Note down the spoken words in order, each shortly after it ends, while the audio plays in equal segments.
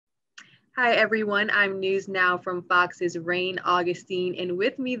Hi, everyone. I'm News Now from Fox's Rain Augustine, and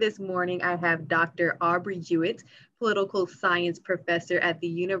with me this morning, I have Dr. Aubrey Jewett, political science professor at the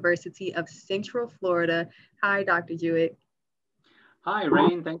University of Central Florida. Hi, Dr. Jewett. Hi,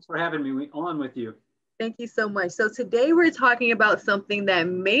 Rain. Thanks for having me on with you. Thank you so much. So today we're talking about something that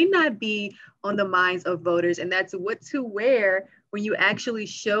may not be on the minds of voters, and that's what to wear when you actually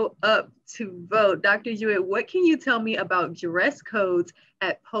show up to vote. Dr. Jewett, what can you tell me about dress codes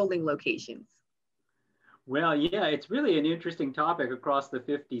at polling locations? Well, yeah, it's really an interesting topic across the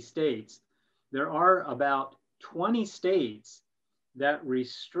 50 states. There are about 20 states that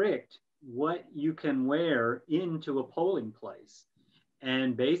restrict what you can wear into a polling place.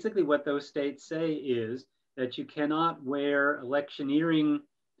 And basically, what those states say is that you cannot wear electioneering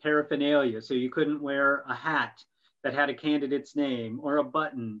paraphernalia. So you couldn't wear a hat that had a candidate's name, or a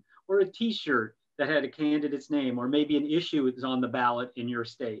button, or a t shirt that had a candidate's name, or maybe an issue is on the ballot in your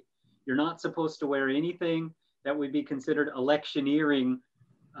state. You're not supposed to wear anything that would be considered electioneering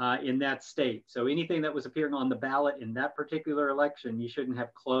in that state. So anything that was appearing on the ballot in that particular election, you shouldn't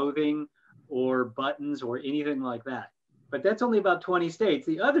have clothing or buttons or anything like that. But that's only about 20 states.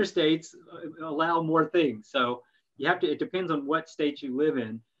 The other states allow more things. So it depends on what state you live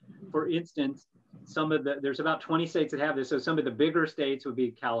in. For instance, there's about 20 states that have this. So some of the bigger states would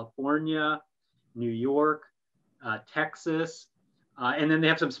be California, New York, Texas, and then they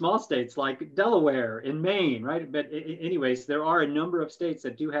have some small states like Delaware and Maine, right? But anyways, there are a number of states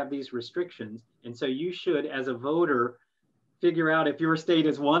that do have these restrictions. And so you should, as a voter, figure out if your state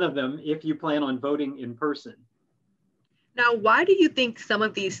is one of them if you plan on voting in person. Now, why do you think some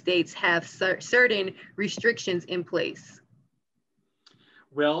of these states have certain restrictions in place?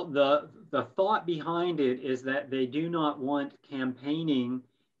 Well, the thought behind it is that they do not want campaigning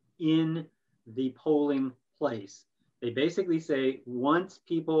in the polling place. They basically say once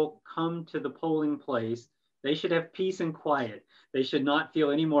people come to the polling place, they should have peace and quiet. They should not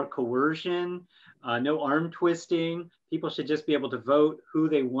feel any more coercion, no arm twisting. People should just be able to vote who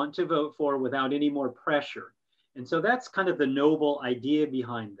they want to vote for without any more pressure. And so that's kind of the noble idea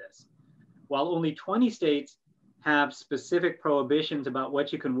behind this. While only 20 states have specific prohibitions about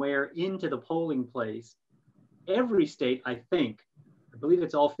what you can wear into the polling place, every state, I believe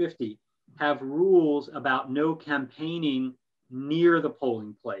it's all 50, have rules about no campaigning near the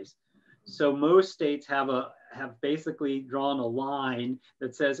polling place. So most states have basically drawn a line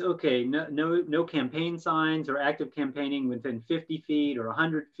that says, okay, no campaign signs or active campaigning within 50 feet or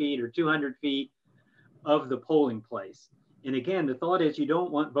 100 feet or 200 feet of the polling place. And again, the thought is you don't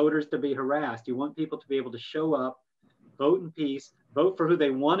want voters to be harassed. You want people to be able to show up, vote in peace, vote for who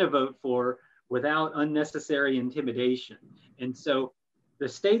they want to vote for without unnecessary intimidation. And so the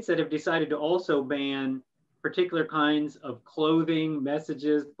states that have decided to also ban particular kinds of clothing,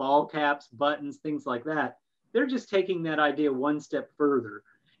 messages, ball caps, buttons, things like that, they're just taking that idea one step further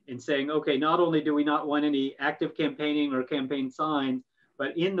and saying, okay, not only do we not want any active campaigning or campaign signs,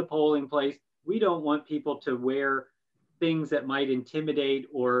 but in the polling place, we don't want people to wear things that might intimidate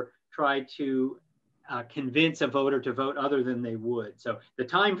or try to convince a voter to vote other than they would. So the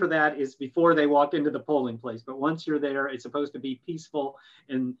time for that is before they walk into the polling place. But once you're there, it's supposed to be peaceful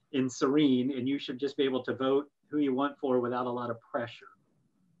and serene, and you should just be able to vote who you want for without a lot of pressure.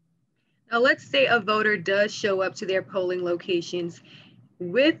 Now, let's say a voter does show up to their polling locations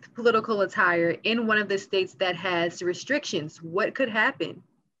with political attire in one of the states that has restrictions. What could happen?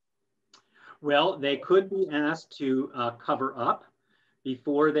 Well, they could be asked to cover up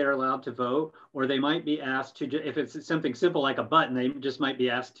before they're allowed to vote, or they might be asked to, if it's something simple like a button, they just might be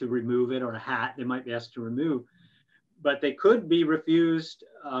asked to remove it, or a hat, they might be asked to remove. But they could be refused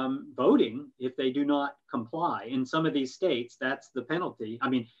voting if they do not comply. In some of these states, that's the penalty. I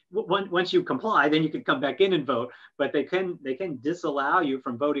mean, once you comply, then you can come back in and vote, but they can disallow you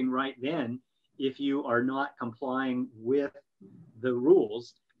from voting right then if you are not complying with the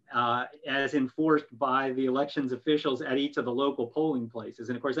rules as enforced by the elections officials at each of the local polling places.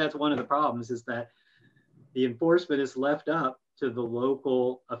 And of course, that's one of the problems, is that the enforcement is left up to the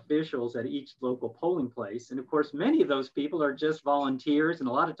local officials at each local polling place. And of course, many of those people are just volunteers, and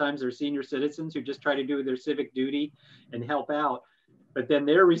a lot of times they're senior citizens who just try to do their civic duty and help out. But then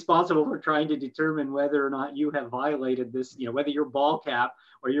they're responsible for trying to determine whether or not you have violated this, whether your ball cap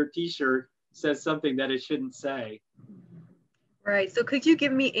or your t-shirt says something that it shouldn't say. Right. So could you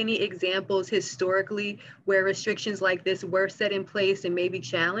give me any examples historically where restrictions like this were set in place and maybe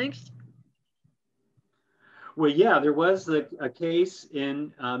challenged? Well, yeah, there was a case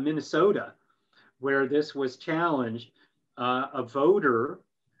in Minnesota where this was challenged. A voter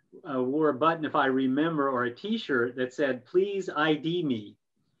wore a button, if I remember, or a t-shirt that said, "Please ID me."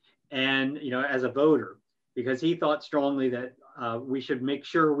 and as a voter, because he thought strongly that we should make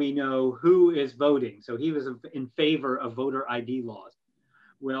sure we know who is voting. So he was in favor of voter ID laws.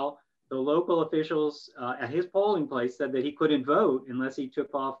 Well, the local officials at his polling place said that he couldn't vote unless he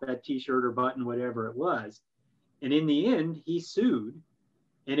took off that T-shirt or button, whatever it was. And in the end, he sued,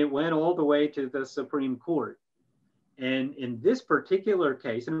 and it went all the way to the Supreme Court. And in this particular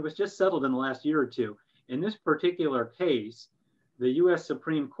case, and it was just settled in the last year or two, in this particular case, the US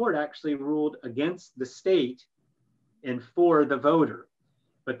Supreme Court actually ruled against the state and for the voter.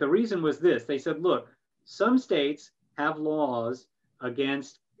 But the reason was this: they said, look, some states have laws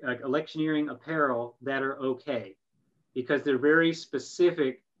against electioneering apparel that are okay, because they're very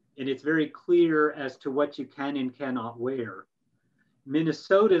specific and it's very clear as to what you can and cannot wear.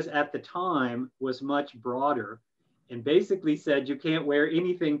 Minnesota's at the time was much broader and basically said you can't wear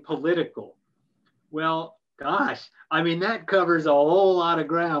anything political. Well, gosh, I mean, that covers a whole lot of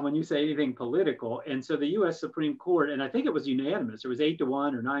ground when you say anything political. And so the US Supreme Court, and I think it was unanimous, it was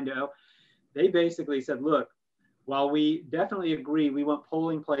 8-1 or 9-0, they basically said, look, while we definitely agree we want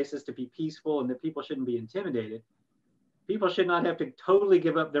polling places to be peaceful and that people shouldn't be intimidated, people should not have to totally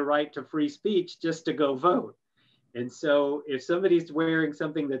give up their right to free speech just to go vote. And so if somebody's wearing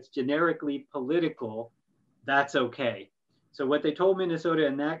something that's generically political, that's okay. So what they told Minnesota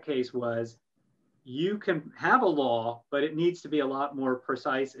in that case was, you can have a law, but it needs to be a lot more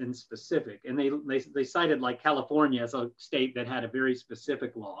precise and specific. And they cited like California as a state that had a very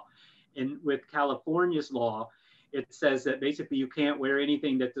specific law. And with California's law, it says that basically you can't wear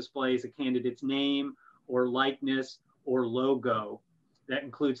anything that displays a candidate's name or likeness or logo. That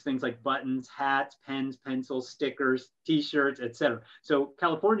includes things like buttons, hats, pens, pencils, stickers, T-shirts, etc. So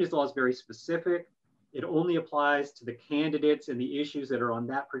California's law is very specific. It only applies to the candidates and the issues that are on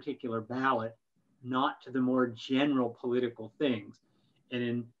that particular ballot, not to the more general political things. And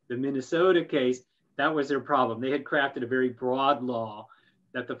in the Minnesota case, that was their problem. They had crafted a very broad law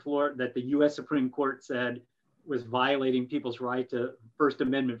that the US Supreme Court said was violating people's right to First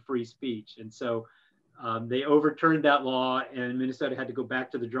Amendment free speech. And so they overturned that law, and Minnesota had to go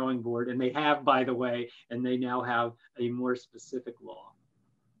back to the drawing board. And they have, by the way, and they now have a more specific law.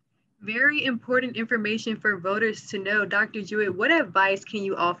 Very important information for voters to know. Dr. Jewett, what advice can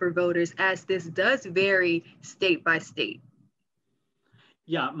you offer voters, as this does vary state by state?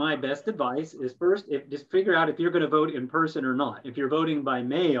 Yeah, my best advice is first, just figure out if you're going to vote in person or not. If you're voting by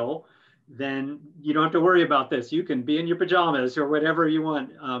mail, then you don't have to worry about this. You can be in your pajamas or whatever you want.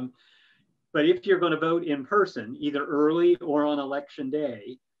 But if you're going to vote in person, either early or on election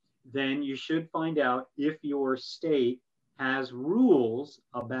day, then you should find out if your state has rules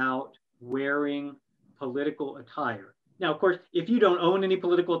about wearing political attire. Now, of course, if you don't own any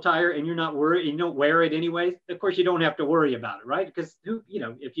political attire and you're not worried, you don't wear it anyways, of course you don't have to worry about it, right? Because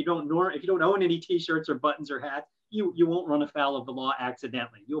if you don't own any T-shirts or buttons or hats, you won't run afoul of the law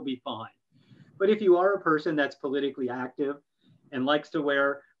accidentally. You'll be fine. But if you are a person that's politically active and likes to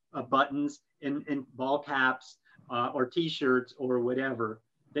wear buttons and ball caps or T-shirts or whatever,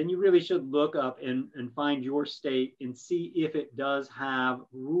 then you really should look up and find your state and see if it does have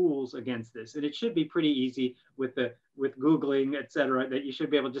rules against this. And it should be pretty easy with Googling, et cetera, that you should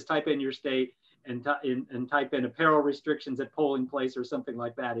be able to just type in your state and type in apparel restrictions at polling place or something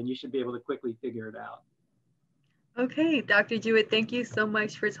like that. And you should be able to quickly figure it out. Okay, Dr. Jewett, thank you so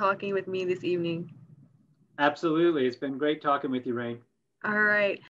much for talking with me this evening. Absolutely. It's been great talking with you, Rain. All right.